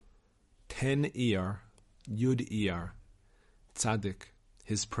Pen Iyar, Yud Iyar, Tzaddik,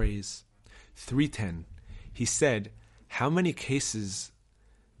 his praise. 310. He said, how many cases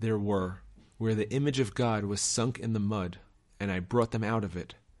there were where the image of God was sunk in the mud, and I brought them out of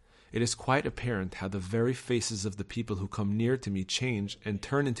it. It is quite apparent how the very faces of the people who come near to me change and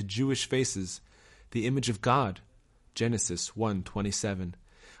turn into Jewish faces, the image of God. Genesis 1:27.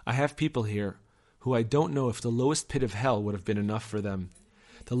 I have people here who I don't know if the lowest pit of hell would have been enough for them.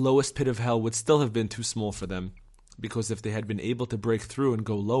 The lowest pit of hell would still have been too small for them, because if they had been able to break through and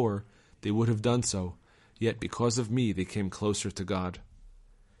go lower, they would have done so. Yet because of me they came closer to God.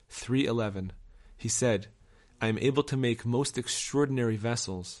 3:11. He said, I am able to make most extraordinary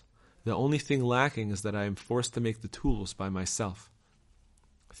vessels. The only thing lacking is that I am forced to make the tools by myself.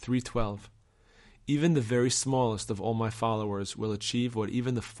 3:12. Even the very smallest of all my followers will achieve what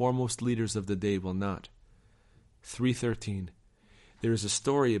even the foremost leaders of the day will not. 3:13. There is a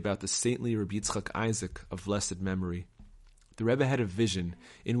story about the saintly Rabbi Yitzchak Isaac of blessed memory. The Rebbe had a vision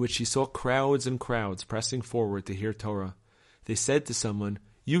in which he saw crowds and crowds pressing forward to hear Torah. They said to someone,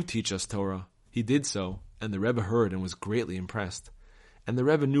 you teach us Torah. He did so, and the Rebbe heard and was greatly impressed. And the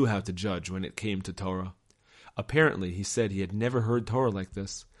Rebbe knew how to judge when it came to Torah. Apparently, he said he had never heard Torah like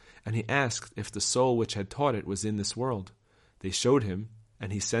this, and he asked if the soul which had taught it was in this world. They showed him,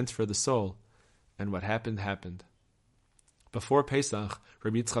 and he sent for the soul, and what happened, happened. Before Pesach,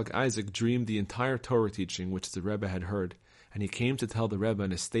 Rabbi Yitzchak Isaac dreamed the entire Torah teaching which the Rebbe had heard, and he came to tell the Rebbe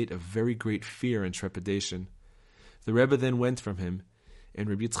in a state of very great fear and trepidation. The Rebbe then went from him, and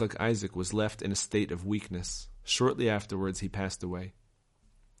Rabbi Yitzchak Isaac was left in a state of weakness. Shortly afterwards he passed away.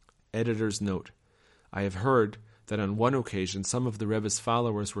 Editor's note: I have heard that on one occasion some of the Rebbe's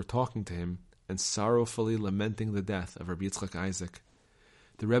followers were talking to him and sorrowfully lamenting the death of Rabbi Yitzchak Isaac.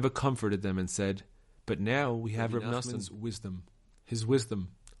 The Rebbe comforted them and said, but now we have Rabbi Nachman's wisdom. His wisdom.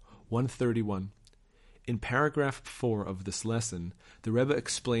 131. In paragraph 4 of this lesson, the Rebbe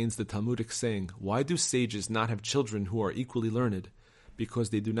explains the Talmudic saying, why do sages not have children who are equally learned?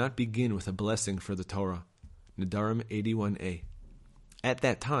 Because they do not begin with a blessing for the Torah. Nedarim 81a. At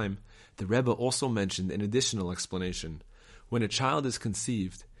that time, the Rebbe also mentioned an additional explanation. When a child is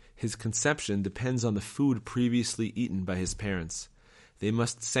conceived, his conception depends on the food previously eaten by his parents. They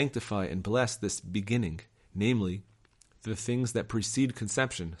must sanctify and bless this beginning, namely, the things that precede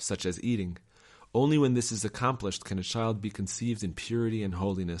conception, such as eating. Only when this is accomplished can a child be conceived in purity and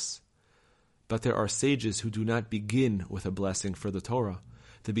holiness. But there are sages who do not begin with a blessing for the Torah.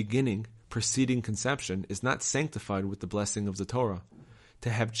 The beginning, preceding conception, is not sanctified with the blessing of the Torah.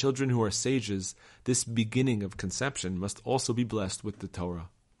 To have children who are sages, this beginning of conception must also be blessed with the Torah.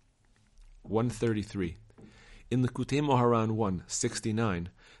 133. In Likutei Moharan 1:69,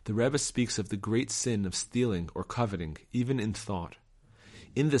 the Rebbe speaks of the great sin of stealing or coveting, even in thought.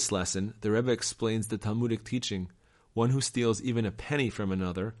 In this lesson, the Rebbe explains the Talmudic teaching, one who steals even a penny from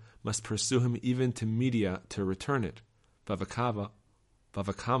another must pursue him even to media to return it. Bava Kama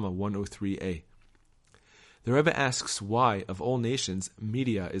 103a. The Rebbe asks why, of all nations,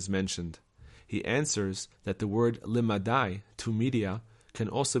 media is mentioned. He answers that the word limadai, to media, can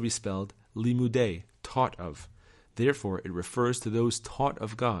also be spelled limudei, taught of. Therefore, it refers to those taught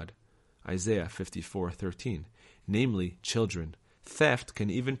of God. Isaiah 54:13, namely, children. Theft can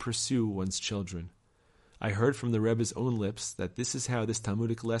even pursue one's children. I heard from the Rebbe's own lips that this is how this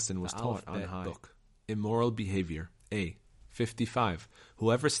Talmudic lesson was taught on high. Book. Immoral behavior. A. 55.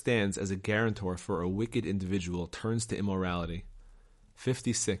 Whoever stands as a guarantor for a wicked individual turns to immorality.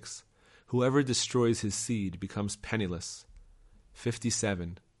 56. Whoever destroys his seed becomes penniless.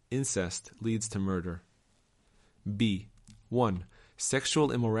 57. Incest leads to murder. B. 1.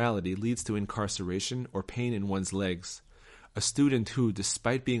 Sexual immorality leads to incarceration or pain in one's legs. A student who,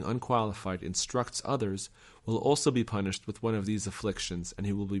 despite being unqualified, instructs others will also be punished with one of these afflictions, and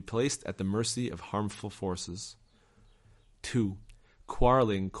he will be placed at the mercy of harmful forces. 2.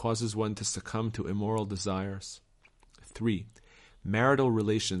 Quarreling causes one to succumb to immoral desires. 3. Marital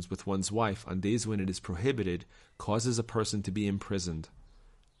relations with one's wife on days when it is prohibited causes a person to be imprisoned.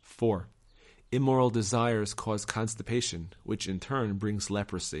 4. Immoral desires cause constipation, which in turn brings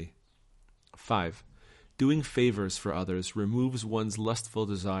leprosy. 5. Doing favors for others removes one's lustful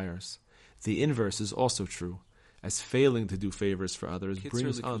desires. The inverse is also true, as failing to do favors for others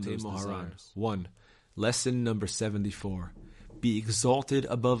brings on those desires. 1. Lesson number 74. Be exalted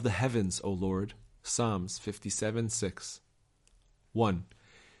above the heavens, O Lord. Psalms 57:6. 1.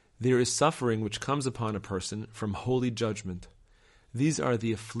 There is suffering which comes upon a person from holy judgment. These are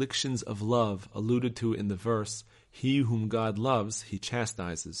the afflictions of love alluded to in the verse, He whom God loves, he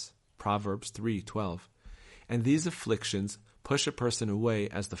chastises. Proverbs 3:12. And these afflictions push a person away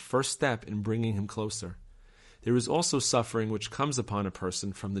as the first step in bringing him closer. There is also suffering which comes upon a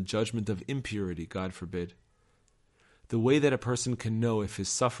person from the judgment of impurity, God forbid. The way that a person can know if his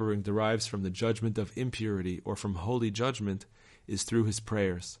suffering derives from the judgment of impurity or from holy judgment is through his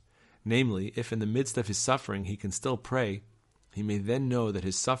prayers. Namely, if in the midst of his suffering he can still pray, he may then know that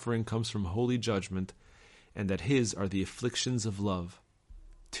his suffering comes from holy judgment and that his are the afflictions of love.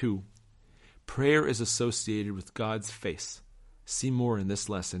 2. Prayer is associated with God's face. See more in this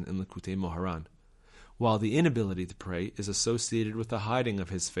lesson in Likutei Moharan. While the inability to pray is associated with the hiding of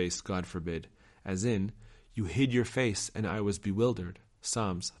his face, God forbid, as in, you hid your face and I was bewildered.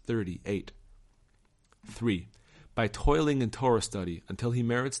 Psalms 38. 3. By toiling in Torah study until he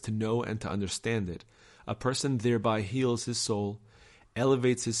merits to know and to understand it, a person thereby heals his soul,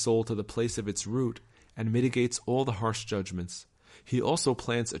 elevates his soul to the place of its root, and mitigates all the harsh judgments. He also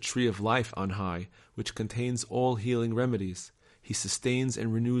plants a tree of life on high, which contains all healing remedies. He sustains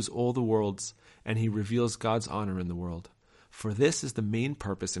and renews all the worlds, and he reveals God's honor in the world. For this is the main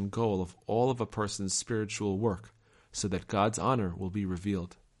purpose and goal of all of a person's spiritual work, so that God's honor will be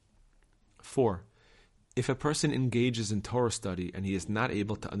revealed. 4. If a person engages in Torah study and he is not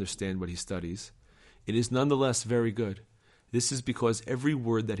able to understand what he studies, it is nonetheless very good. This is because every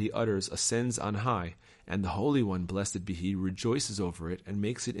word that he utters ascends on high, and the Holy One, blessed be He, rejoices over it and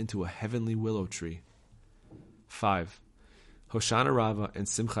makes it into a heavenly willow tree. 5. Hoshana Rabbah and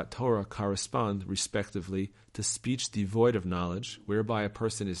Simchat Torah correspond, respectively, to speech devoid of knowledge, whereby a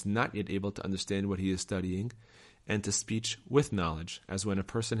person is not yet able to understand what he is studying, and to speech with knowledge, as when a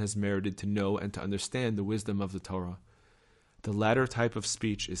person has merited to know and to understand the wisdom of the Torah. The latter type of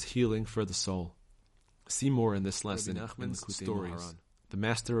speech is healing for the soul. See more in this lesson in Stories, the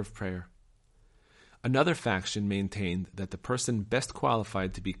Master of Prayer. Another faction maintained that the person best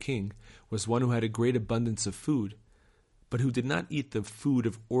qualified to be king was one who had a great abundance of food, but who did not eat the food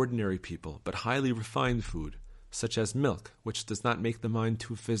of ordinary people, but highly refined food, such as milk, which does not make the mind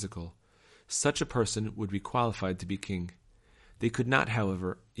too physical. Such a person would be qualified to be king. They could not,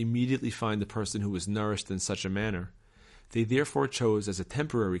 however, immediately find a person who was nourished in such a manner. They therefore chose as a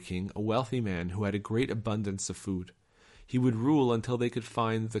temporary king a wealthy man who had a great abundance of food. He would rule until they could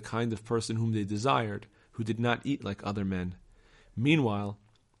find the kind of person whom they desired, who did not eat like other men. Meanwhile,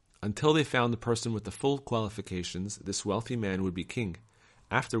 until they found the person with the full qualifications, this wealthy man would be king,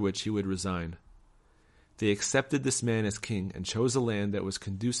 after which he would resign. They accepted this man as king and chose a land that was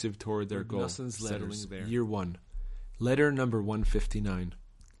conducive toward their goal, settling there. Year 1. Letter number 159.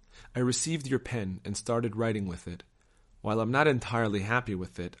 I received your pen and started writing with it. While I'm not entirely happy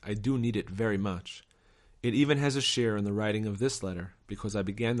with it, I do need it very much. It even has a share in the writing of this letter, because I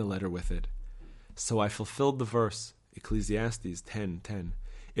began the letter with it. So I fulfilled the verse, Ecclesiastes 10:10.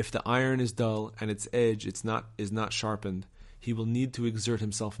 If the iron is dull and its edge is not sharpened, he will need to exert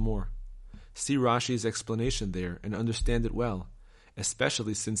himself more. See Rashi's explanation there and understand it well,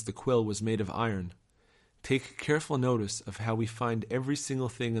 especially since the quill was made of iron. Take careful notice of how we find every single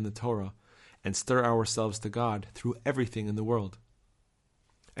thing in the Torah and stir ourselves to God through everything in the world.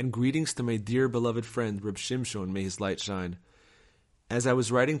 And greetings to my dear beloved friend Reb Shimshon, may his light shine. As I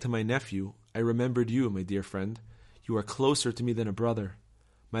was writing to my nephew, I remembered you, my dear friend. You are closer to me than a brother.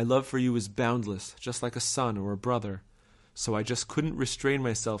 My love for you is boundless, just like a son or a brother. So I just couldn't restrain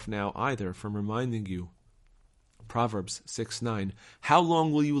myself now either from reminding you. Proverbs 6:9. How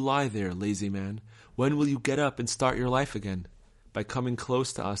long will you lie there, lazy man? When will you get up and start your life again? By coming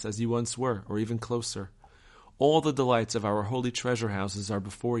close to us as you once were, or even closer. All the delights of our holy treasure houses are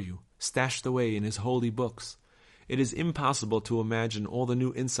before you, stashed away in his holy books. It is impossible to imagine all the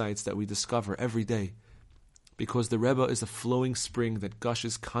new insights that we discover every day, because the Rebbe is a flowing spring that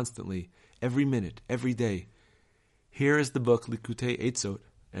gushes constantly, every minute, every day. Here is the book Likutei Eitzot,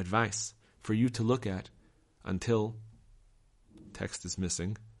 advice, for you to look at, until, text is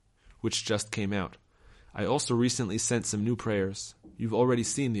missing, which just came out. I also recently sent some new prayers. You've already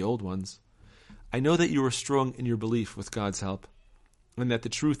seen the old ones. I know that you are strong in your belief with God's help, and that the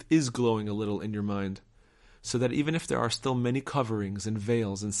truth is glowing a little in your mind, so that even if there are still many coverings and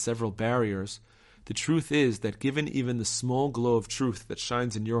veils and several barriers, the truth is that given even the small glow of truth that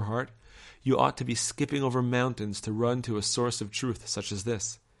shines in your heart, you ought to be skipping over mountains to run to a source of truth such as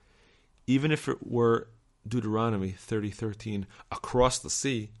this. Even if it were Deuteronomy 30:13, across the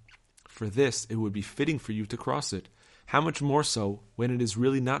sea, for this it would be fitting for you to cross it. How much more so when it is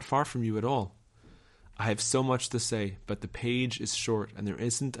really not far from you at all? I have so much to say, but the page is short and there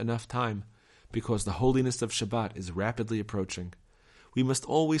isn't enough time, because the holiness of Shabbat is rapidly approaching. We must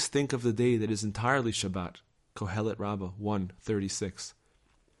always think of the day that is entirely Shabbat. Kohelet Rabbah 1:36.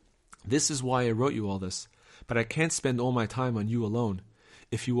 This is why I wrote you all this, But I can't spend all my time on you alone.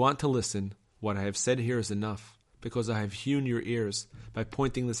 If you want to listen, what I have said here is enough, because I have hewn your ears by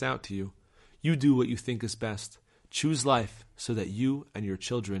pointing this out to you. You do what you think is best. Choose life so that you and your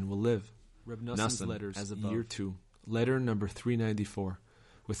children will live. Reb Noson's letters, as above. Year 2, letter number 394.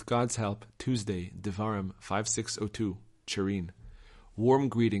 With God's help, Tuesday, Devarim 5602, Chereen. Warm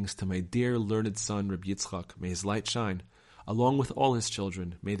greetings to my dear learned son Reb Yitzchak. May his light shine, along with all his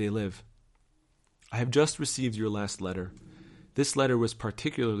children. May they live. I have just received your last letter. This letter was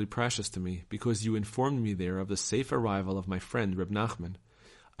particularly precious to me because you informed me there of the safe arrival of my friend Reb Nachman.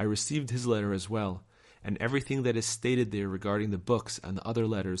 I received his letter as well, and everything that is stated there regarding the books and the other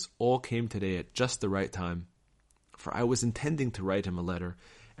letters all came today at just the right time. For I was intending to write him a letter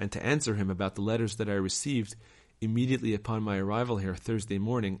and to answer him about the letters that I received immediately upon my arrival here Thursday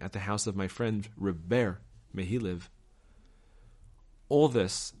morning at the house of my friend Reb Ber, may he live. All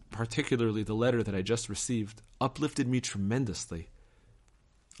this, particularly the letter that I just received, uplifted me tremendously.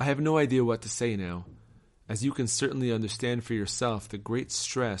 I have no idea what to say now, as you can certainly understand for yourself the great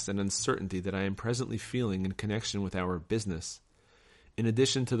stress and uncertainty that I am presently feeling in connection with our business. In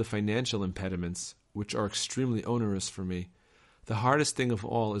addition to the financial impediments, which are extremely onerous for me, the hardest thing of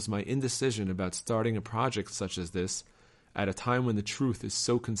all is my indecision about starting a project such as this at a time when the truth is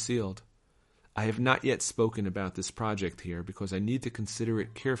so concealed. I have not yet spoken about this project here because I need to consider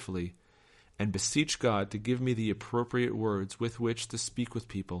it carefully and beseech God to give me the appropriate words with which to speak with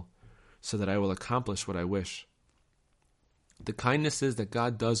people so that I will accomplish what I wish. The kindnesses that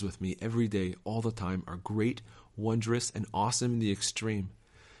God does with me every day, all the time, are great, wondrous, and awesome in the extreme.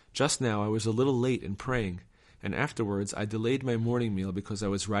 Just now I was a little late in praying, and afterwards I delayed my morning meal because I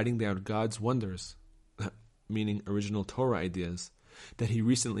was writing down God's wonders, meaning original Torah ideas, that He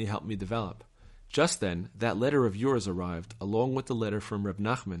recently helped me develop. Just then, that letter of yours arrived, along with the letter from Reb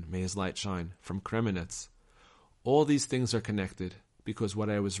Nachman, may his light shine, from Kremenetz. All these things are connected, because what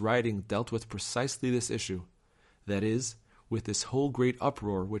I was writing dealt with precisely this issue, that is, with this whole great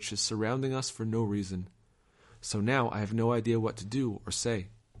uproar which is surrounding us for no reason. So now I have no idea what to do or say.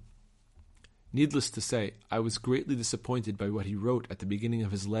 Needless to say, I was greatly disappointed by what he wrote at the beginning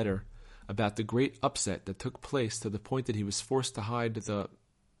of his letter about the great upset that took place to the point that he was forced to hide the ...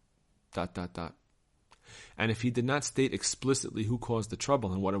 And if he did not state explicitly who caused the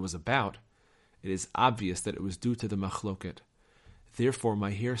trouble and what it was about, it is obvious that it was due to the machloket. Therefore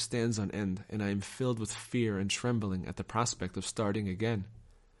my hair stands on end, and I am filled with fear and trembling at the prospect of starting again.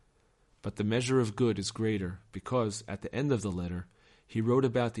 But the measure of good is greater, because, at the end of the letter, he wrote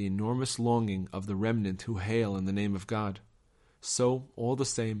about the enormous longing of the remnant who hail in the name of God. So, all the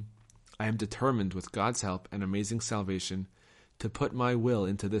same, I am determined, with God's help and amazing salvation, to put my will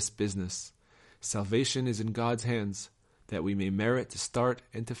into this business. Salvation is in God's hands, that we may merit to start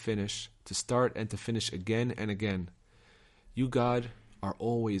and to finish again and again. You, God, are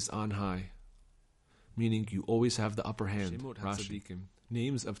always on high, meaning you always have the upper hand. Shemot HaTzadikim,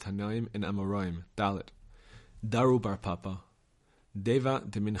 names of Tanaim and Amoraim, Dalet. Daru bar Papa, Deva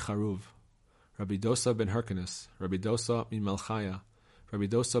de min Charuv, Rabbi Dosa ben Hyrcanus, Rabbi Dosa min Malchaya, Rabbi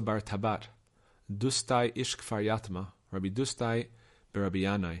Dosa bar Tabat, Dustai ish Kfar Yatma, Rabbi Dustai Rabbi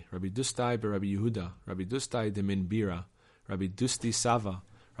Yanai, Rabbi Dustai Rabbi Yehuda, Rabbi Dustai de Min Bira, Rabbi Dusti Sava,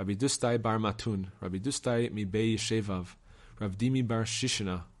 Rabbi Dustai bar Matun, Rabbi Dustai mi Bei Yeshevav, Rav Dimi bar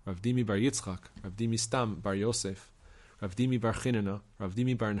Shishana, Rav Dimi bar Yitzchak, Rav Dimi Stam bar Yosef, Rav Dimi bar Chinana, Rav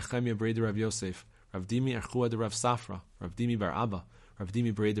Dimi bar Nechemia Breda Rav Yosef, Rav Dimi Archua de Rav Safra, Rav Dimi bar Abba, Rav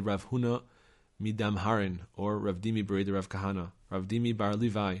Dimi Breda Rav Huna Midam Harin, or Rav Dimi Breda Rav Kahana, Rav Dimi bar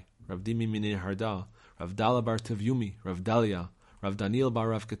Levi, Rav Dimi Mine Hardal, Rav Dala bar Tevyumi, Rav Dalia, Rav Daniel bar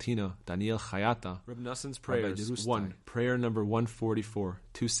Rav Katina, Daniel Chayata. Reb Noson's prayers. 1. Prayer number 144,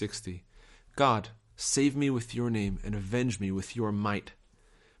 260. God, save me with your name and avenge me with your might.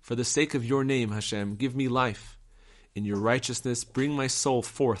 For the sake of your name, Hashem, give me life. In your righteousness, bring my soul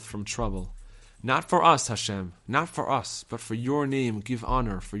forth from trouble. Not for us, Hashem, not for us, but for your name give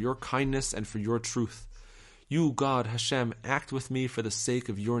honor, for your kindness and for your truth. You, God, Hashem, act with me for the sake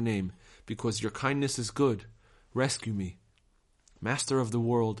of your name, because your kindness is good. Rescue me. Master of the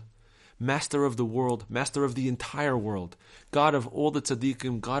world, Master of the world, Master of the entire world, God of all the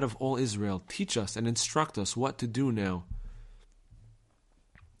tzaddikim, God of all Israel, teach us and instruct us what to do now.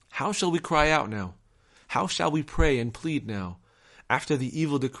 How shall we cry out now? How shall we pray and plead now? After the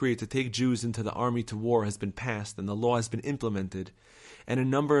evil decree to take Jews into the army to war has been passed and the law has been implemented, and a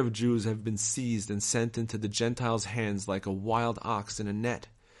number of Jews have been seized and sent into the Gentiles' hands like a wild ox in a net.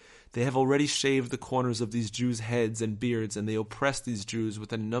 They have already shaved the corners of these Jews' heads and beards, and they oppress these Jews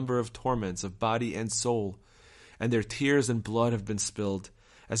with a number of torments of body and soul. And their tears and blood have been spilled,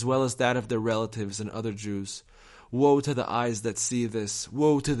 as well as that of their relatives and other Jews. Woe to the eyes that see this!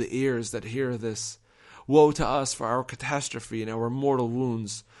 Woe to the ears that hear this! Woe to us for our catastrophe and our mortal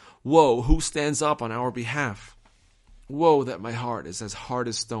wounds! Woe, who stands up on our behalf? Woe that my heart is as hard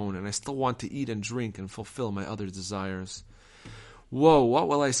as stone, and I still want to eat and drink and fulfill my other desires. Woe, what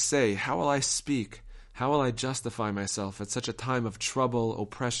will I say? How will I speak? How will I justify myself at such a time of trouble,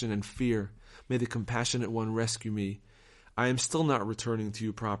 oppression, and fear? May the compassionate one rescue me. I am still not returning to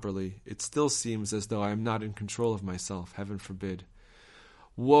you properly. It still seems as though I am not in control of myself. Heaven forbid.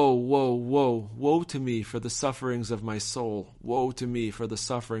 Woe, woe, woe, woe to me for the sufferings of my soul. Woe to me for the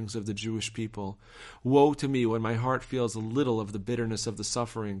sufferings of the Jewish people. Woe to me when my heart feels a little of the bitterness of the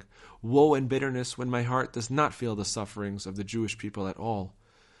suffering. Woe and bitterness when my heart does not feel the sufferings of the Jewish people at all.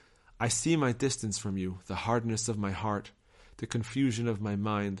 I see my distance from you, the hardness of my heart, the confusion of my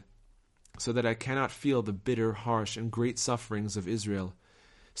mind, so that I cannot feel the bitter, harsh, and great sufferings of Israel.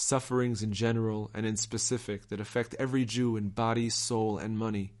 Sufferings in general and in specific that affect every Jew in body, soul, and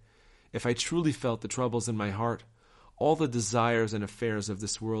money. If I truly felt the troubles in my heart, all the desires and affairs of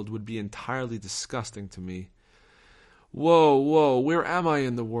this world would be entirely disgusting to me. Woe, woe, where am I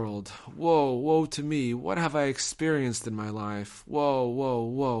in the world? Woe, woe to me, what have I experienced in my life? Woe, woe,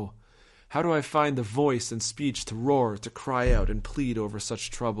 woe. How do I find the voice and speech to roar, to cry out, and plead over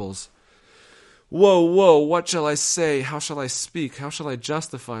such troubles? Woe, woe, what shall I say? How shall I speak? How shall I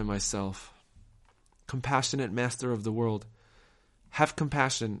justify myself? Compassionate Master of the world, have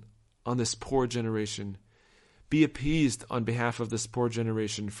compassion on this poor generation. Be appeased on behalf of this poor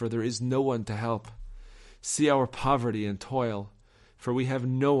generation, for there is no one to help. See our poverty and toil, for we have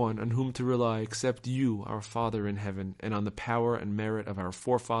no one on whom to rely except you, our Father in heaven, and on the power and merit of our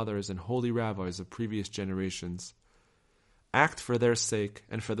forefathers and holy rabbis of previous generations. Act for their sake,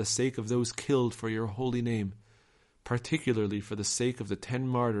 and for the sake of those killed for your holy name, particularly for the sake of the 10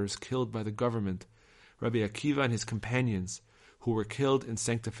 martyrs killed by the government, Rabbi Akiva and his companions, who were killed in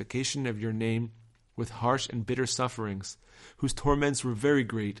sanctification of your name with harsh and bitter sufferings, whose torments were very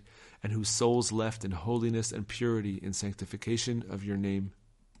great, and whose souls left in holiness and purity in sanctification of your name.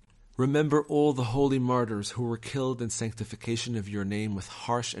 Remember all the holy martyrs who were killed in sanctification of your name with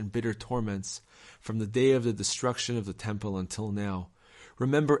harsh and bitter torments, from the day of the destruction of the temple until now.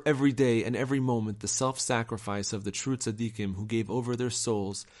 Remember every day and every moment the self-sacrifice of the true tzaddikim who gave over their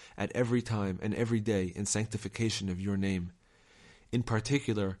souls at every time and every day in sanctification of your name. In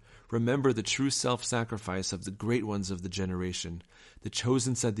particular, remember the true self-sacrifice of the great ones of the generation, the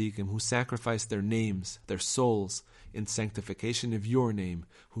chosen tzaddikim who sacrificed their names, their souls, in sanctification of your name,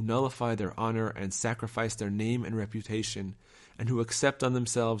 who nullify their honor and sacrifice their name and reputation, and who accept on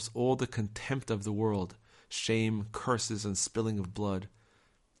themselves all the contempt of the world, shame, curses, and spilling of blood.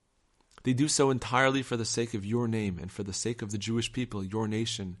 They do so entirely for the sake of your name and for the sake of the Jewish people, your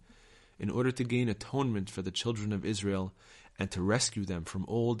nation, in order to gain atonement for the children of Israel and to rescue them from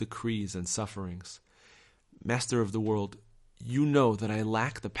all decrees and sufferings. Master of the world, you know that I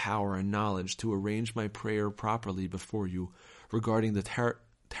lack the power and knowledge to arrange my prayer properly before you regarding the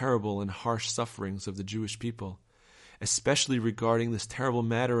terrible and harsh sufferings of the Jewish people, especially regarding this terrible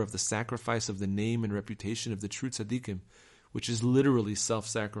matter of the sacrifice of the name and reputation of the true tzaddikim, which is literally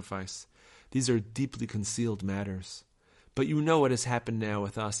self-sacrifice. These are deeply concealed matters. But you know what has happened now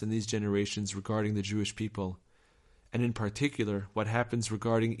with us in these generations regarding the Jewish people, and in particular what happens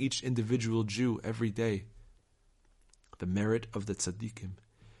regarding each individual Jew every day. The merit of the tzaddikim.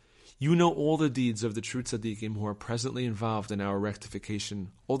 You know all the deeds of the true tzaddikim who are presently involved in our rectification,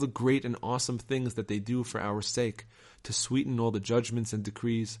 all the great and awesome things that they do for our sake, to sweeten all the judgments and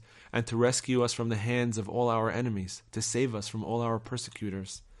decrees, and to rescue us from the hands of all our enemies, to save us from all our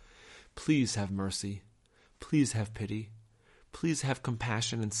persecutors. Please have mercy. Please have pity. Please have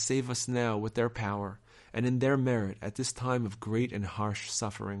compassion and save us now with their power, and in their merit at this time of great and harsh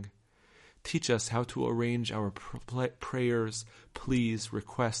suffering. Teach us how to arrange our prayers, pleas,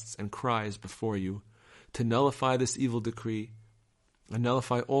 requests, and cries before you, to nullify this evil decree, and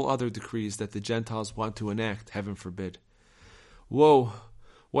nullify all other decrees that the Gentiles want to enact, heaven forbid. Woe!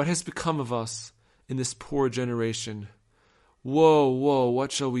 What has become of us in this poor generation? Woe, woe,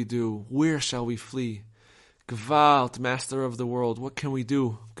 what shall we do? Where shall we flee? Gewalt, Master of the world, what can we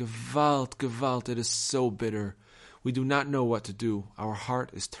do? Gewalt, Gewalt, it is so bitter. We do not know what to do. Our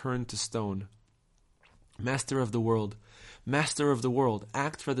heart is turned to stone. Master of the world,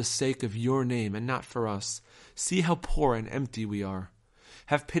 act for the sake of your name and not for us. See how poor and empty we are.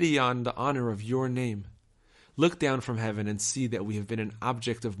 Have pity on the honor of your name. Look down from heaven and see that we have been an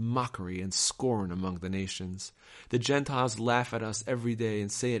object of mockery and scorn among the nations. The Gentiles laugh at us every day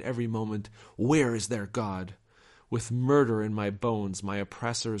and say at every moment, "Where is their God?" With murder in my bones, my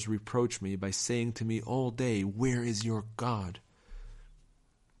oppressors reproach me by saying to me all day, where is your God?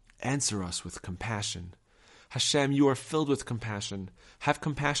 Answer us with compassion. Hashem, you are filled with compassion. Have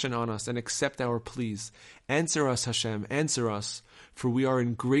compassion on us and accept our pleas. Answer us, Hashem, answer us, for we are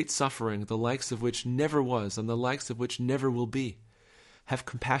in great suffering, the likes of which never was and the likes of which never will be. Have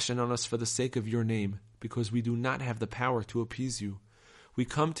compassion on us for the sake of your name, because we do not have the power to appease you. We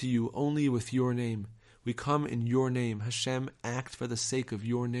come to you only with your name. We come in your name. Hashem, act for the sake of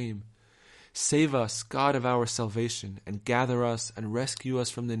your name. Save us, God of our salvation, and gather us and rescue us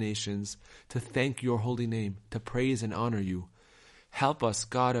from the nations, to thank your holy name, to praise and honor you. Help us,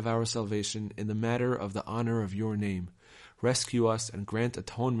 God of our salvation, in the matter of the honor of your name. Rescue us and grant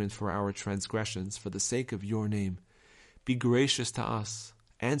atonement for our transgressions for the sake of your name. Be gracious to us,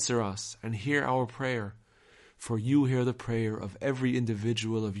 answer us, and hear our prayer. For you hear the prayer of every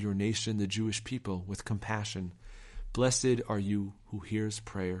individual of your nation, the Jewish people, with compassion. Blessed are you who hears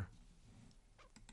prayer.